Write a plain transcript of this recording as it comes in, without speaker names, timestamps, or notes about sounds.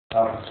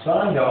I've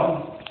signed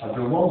on, I've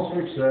done one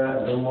switch there,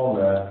 I've done one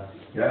there.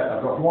 Yeah,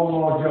 I've got one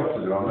more job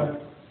to do on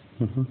it.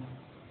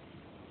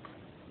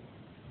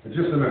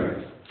 Just a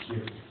minute.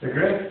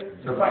 Agree?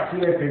 So back to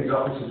the AP's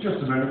office in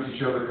just a minute to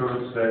show the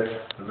current state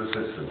of the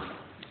system.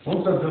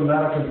 Once I've done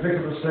that, I can pick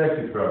up the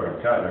safety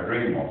program, kind of a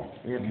green one.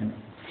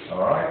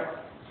 Alright?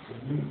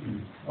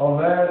 On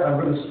there,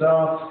 I'm going to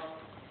start.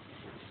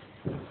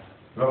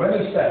 If I have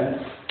any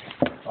sense,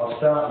 I'll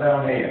start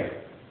down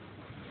here.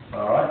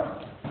 Alright?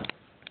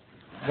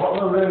 What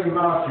will really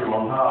mark you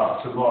on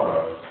hard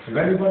tomorrow, if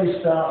anybody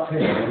starts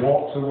here and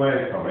walks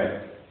away from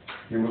it,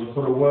 you must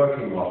put a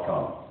working lock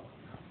on.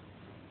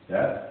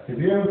 Yeah? If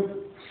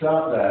you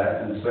start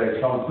there and say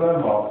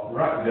confirm lock,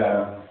 write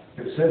down,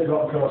 if it says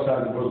lock course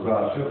and buzz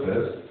bar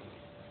shutters,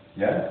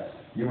 yeah?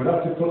 You would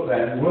have to put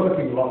then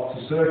working lock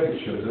to circuit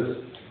shutters,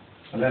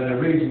 and then the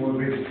reason would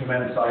be to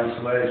commence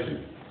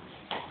isolation.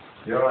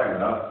 You're alright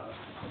with that?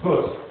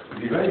 But,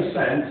 if you've any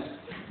sense,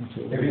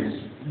 if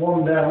it's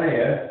one down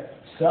here,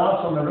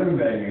 start on the ring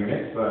main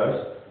unit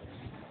first.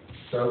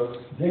 So,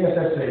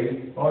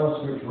 DSSE,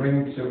 oil switch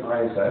ring to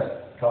ISS,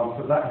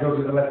 that goes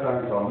to the left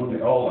hand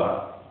column, all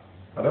that.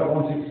 I don't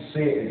want it to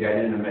see it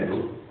again in the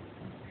middle.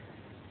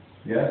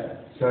 Yeah?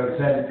 So it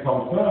said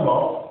confirm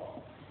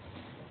off,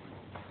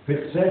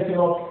 fit safety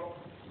lock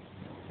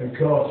and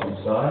caution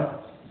sign,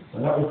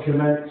 and that will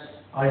commence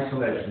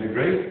isolation.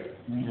 Agree?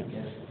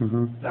 Yes.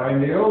 Now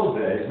in the old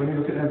days, when you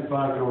look at them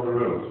 5-year-old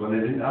rules, when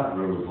they didn't have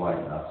rules like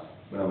that,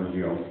 when I was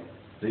young,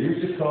 they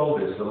used to call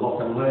this the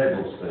lock and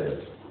label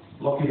stage.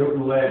 Lock it up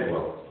and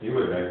label it. You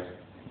with me?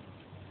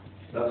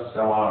 That's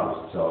how I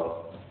was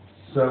taught.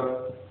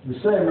 So the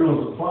same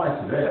rules apply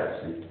today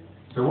actually.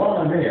 So while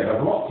I'm here,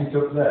 I've locked it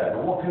up there,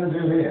 but what can I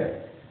do here?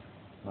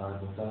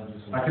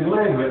 I can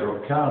label it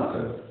up, can't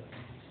I?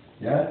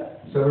 Yeah?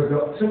 So we've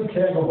got 2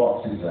 cable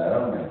boxes there,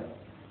 haven't we?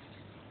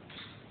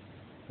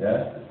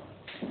 Yeah?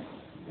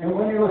 And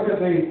when you look at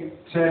the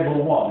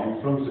table 1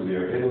 in front of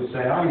you, it'll say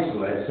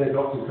isolate, say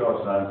Dr.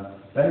 Corsan,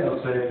 then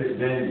it'll say fit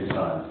danger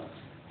signs.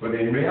 But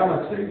in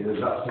reality,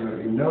 there's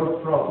absolutely no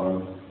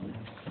problem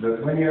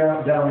that when you're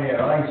out down here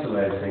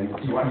isolating,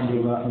 you actually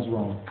do that as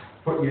well.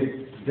 Put your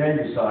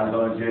danger signs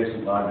on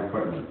adjacent live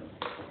equipment.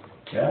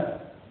 Yeah?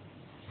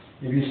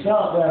 If you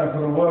start there and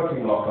put a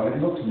working lock on,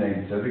 it looks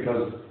neater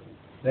because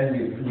then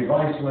you've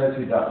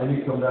isolated that, then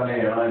you come down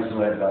here and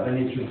isolate that, then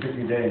you should fit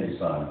your danger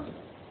signs.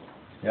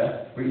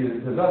 Yeah? But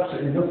there's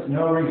absolutely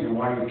no reason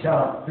why you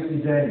can't fit your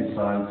danger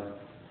signs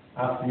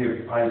after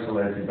you've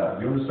isolated that.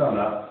 Do you understand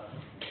that?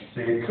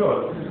 So you could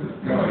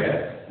go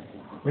here.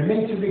 We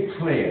need to be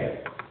clear.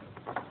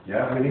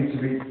 Yeah? We need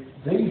to be,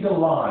 these are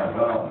live,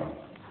 aren't we?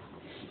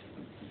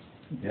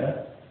 Yeah?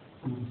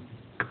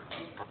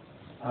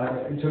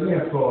 It's only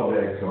a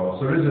 4-day course.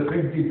 There is a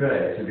big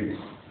debate if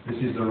this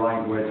is the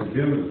right way to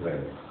do the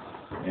thing,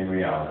 in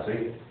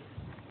reality.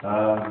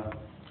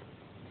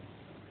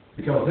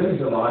 Because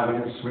these are live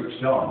and it's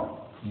switched on.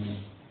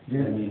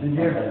 Did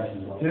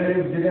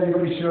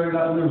anybody show you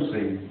that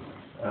Lucy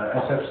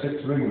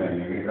SF6 ring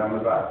menu around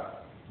the back?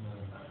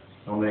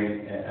 On the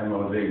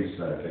MOD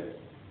circuit.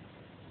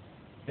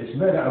 It's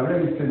made out of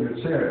really thin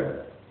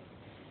material.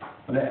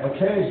 And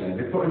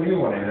occasionally they put a new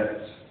one in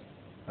it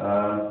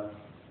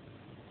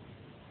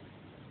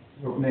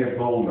up near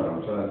Boulder.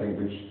 I'm trying to think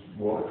which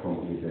water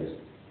company it is.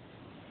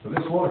 So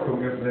this water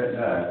company up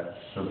there,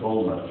 so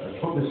Boulder, I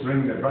put this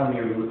ring, a brand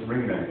new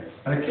ring in.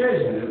 And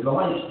occasionally the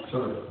light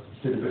sort of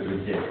did a bit of a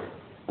dip.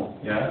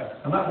 Yeah?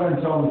 And that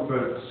went on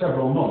for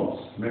several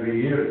months, maybe a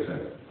year or 2.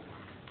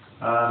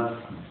 And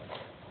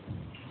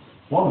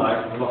one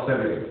night we lost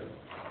everything.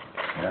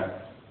 Yeah?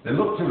 They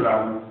looked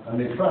around and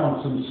they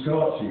found some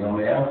scorching on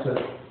the outer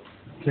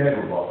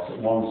cable box at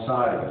one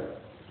side of it.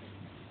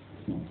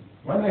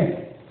 When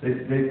they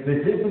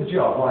did the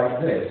job like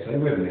this, they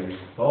with me,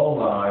 all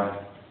live,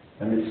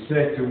 and they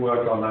stayed to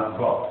work on that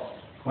box.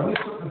 When they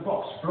took the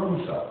box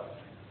front up,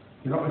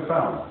 you know what they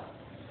found?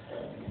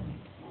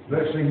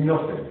 Virtually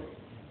nothing.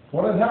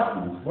 What had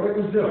happened, what it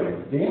was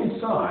doing, the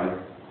inside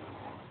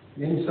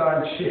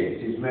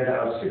sheet is made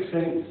out of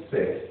 16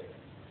 thick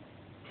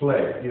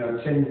plate,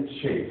 tin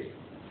sheet.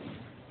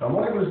 And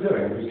what it was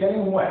doing, it was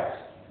getting wet,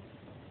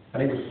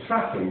 and it was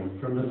tracking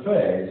from the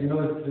phase,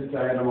 the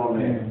diagram on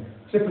the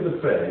tip of the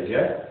phase,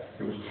 yeah?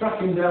 It was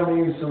tracking down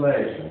the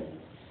insulation,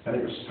 and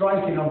it was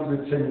striking onto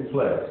the tin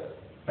plate,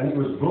 and it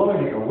was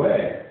blowing it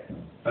away.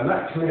 And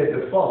that cleared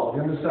the fault,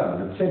 you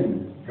understand, the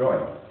tin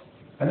going.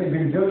 And it had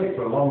been doing it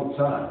for a long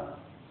time.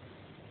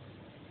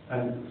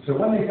 And so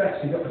when they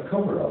actually got the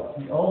cover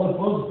off, all the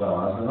buzz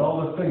bars and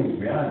all the things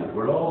behind it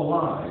were all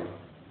live,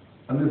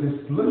 and there's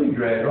this bloody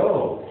grey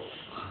hole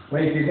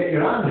where you could get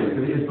your hand in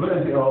because it had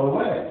burned it all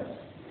away.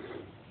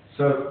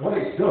 So what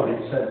it's done,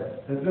 it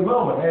said, at the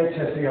moment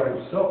HSE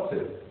haven't stopped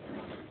it,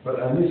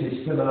 and this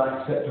is still an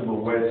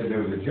acceptable way to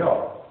do the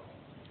job.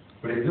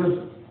 But it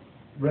does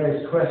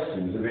raise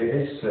questions if it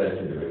is safe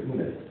to do it,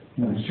 wouldn't it?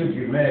 And should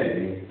you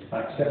maybe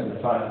accept the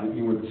fact that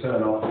you would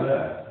turn off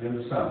there? Do you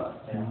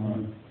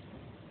understand?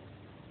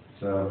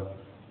 So,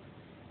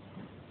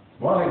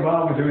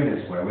 While we're doing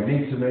this way, we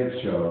need to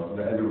make sure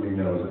that everybody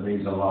knows that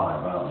these are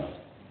live, aren't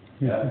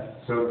they? Yeah.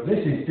 So this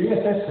is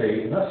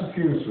DSSC, and that's a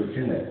fuse switch,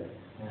 isn't it?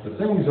 The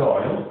thing's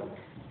oil,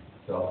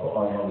 so I'll put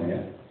oil on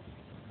here.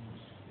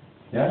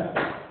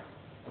 Yeah?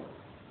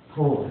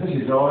 Oh, this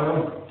is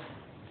oil.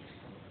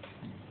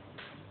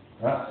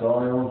 That's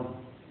oil.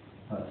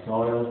 That's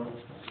oil.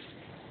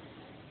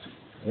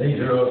 These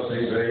are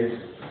OCVs.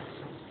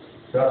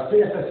 So that's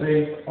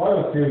DSSC,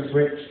 oil fuse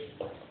switch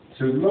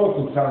to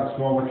local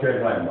transformer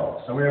cable line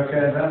box. Are we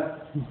okay with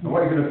that? And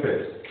what are you going to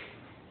fit?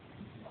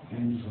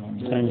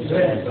 Danger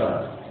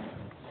signs.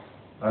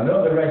 I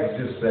know the regs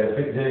just say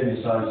fit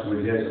danger signs to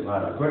adjacent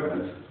line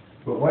equipment,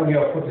 but when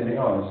you're putting it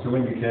on, it's to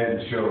indicate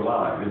and show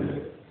live, isn't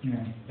it?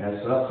 Yeah,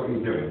 so that's what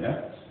you're doing,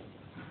 yeah?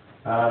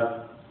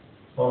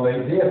 On the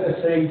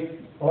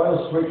DSSC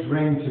oil switch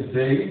ring to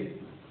D,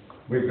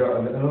 we've got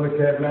another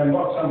cable line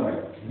box, haven't we?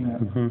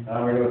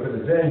 And we're going to put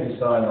the danger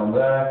sign on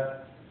there.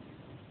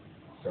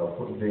 So I'll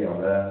put the D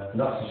on there, and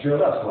that's to show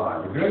that's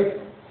live, agree?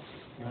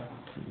 Yeah.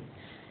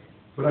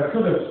 But I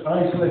could have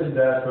isolated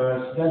there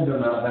first, then done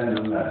that, then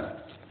done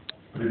that.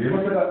 But if you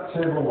look at that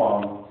table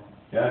 1,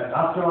 yeah,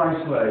 after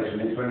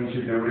isolation, it's when you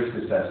should do a risk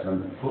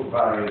assessment, put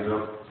barriers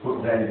up,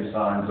 put danger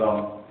signs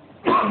on.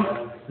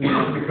 This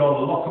should be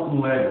called a lock up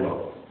and label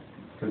up,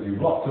 because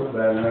you've locked up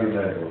there, now you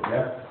label up,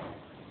 yeah?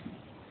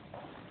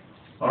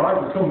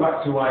 Alright, we'll come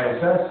back to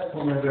ISS.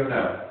 What are we going to do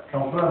now?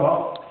 Confirm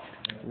off.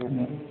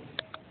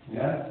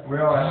 Yeah,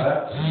 we're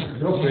alright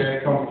there. Up here,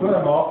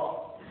 confirm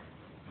off.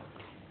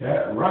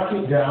 Yeah, rack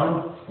it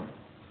down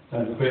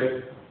and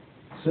fit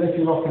safety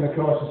lock and the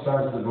caution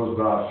signs to the buzz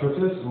bar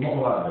shutters. And what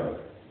will that do?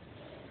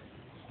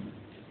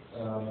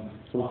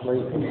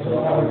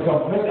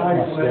 Complete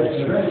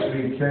isolation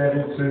eventually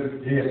cabled to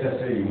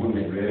DSSE, wouldn't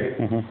it really?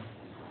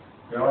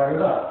 You alright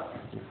with that?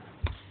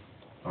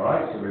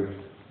 Alright, so we've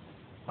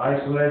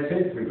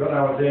isolated, we've got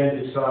our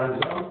danger signs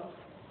on.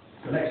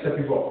 The next step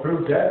is what?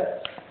 Prove dead?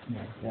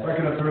 Where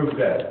can I prove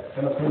dead?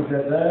 Can I prove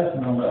dead there?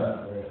 No,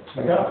 there. I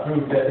can't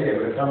prove dead here,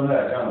 but I can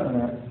there, can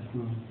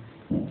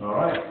I?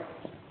 Alright.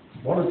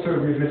 One or two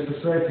of you missed the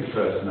safety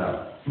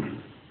personnel.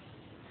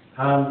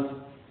 And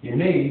you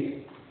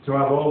need to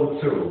have all the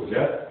tools,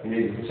 yeah? You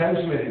need a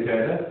potential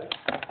indicator,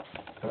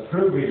 a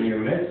proving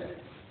unit,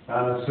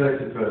 and a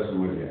safety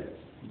person with you.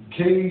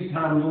 Keys,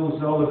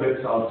 handles, all the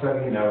bits, I'll tell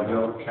you now,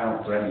 don't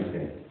count for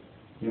anything.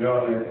 You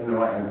know, in the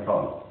right-hand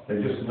column.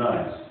 They're just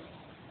nice.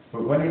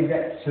 But when you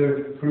get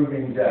to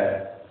proving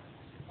dead,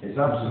 it's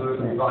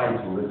absolutely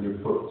vital that you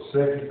put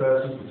safety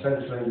person,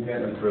 potential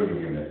indicator, and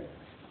proving unit.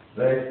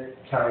 They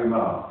carry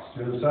marks.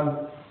 Do you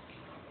understand?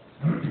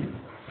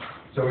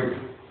 So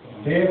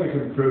here we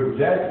can prove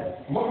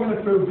dead. What are we going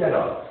to prove dead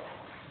on?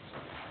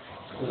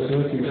 In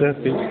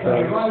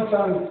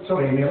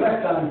your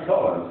left-hand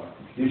column,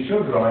 you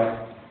should write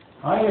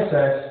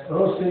ISS,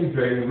 OCV,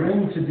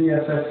 ring to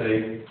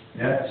DSSE,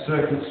 yeah,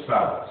 circuit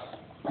spouts.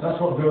 That's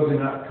what goes in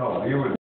that column. Are you with me?